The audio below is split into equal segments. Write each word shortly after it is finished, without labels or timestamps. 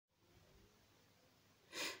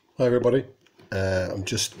Hi everybody, I'm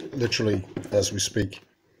just literally, as we speak,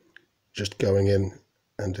 just going in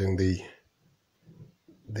and doing the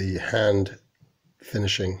hand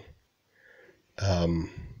finishing,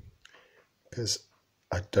 because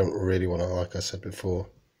I don't really want to, like I said before,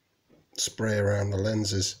 spray around the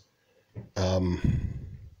lenses, because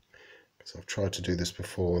I've tried to do this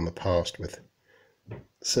before in the past with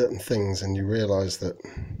certain things, and you realise that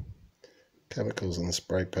chemicals in the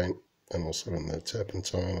spray paint and also in the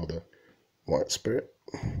turpentine or the white spirit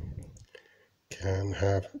can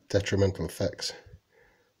have detrimental effects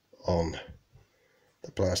on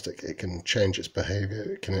the plastic. It can change its behavior.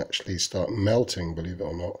 It can actually start melting, believe it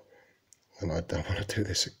or not, and I don't want to do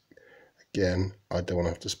this again. I don't want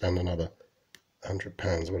to have to spend another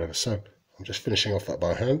 £100 or whatever. So I'm just finishing off that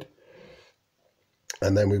by hand,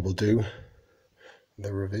 and then we will do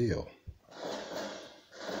the reveal.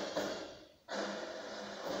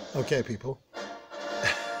 Okay people,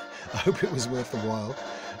 I hope it was worth the while.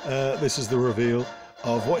 This is the reveal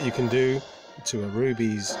of what you can do to a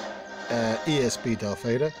Rubies ESB Darth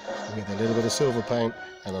Vader with a little bit of silver paint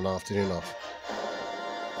and an afternoon off.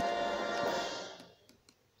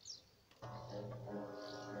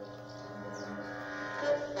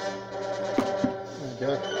 There we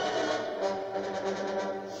go.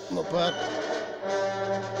 Not bad.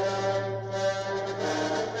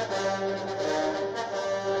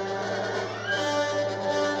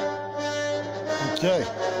 Okay, I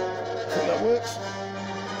think that works.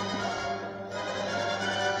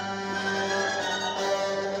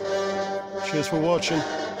 Cheers for watching.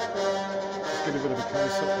 Let's get a bit of a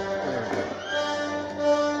close-up. There we go.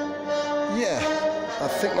 Yeah, I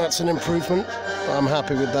think that's an improvement. I'm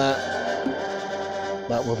happy with that.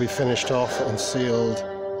 That will be finished off and sealed.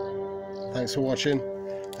 Thanks for watching,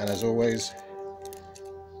 and as always,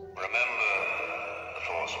 remember, the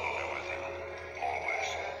Force will be with you.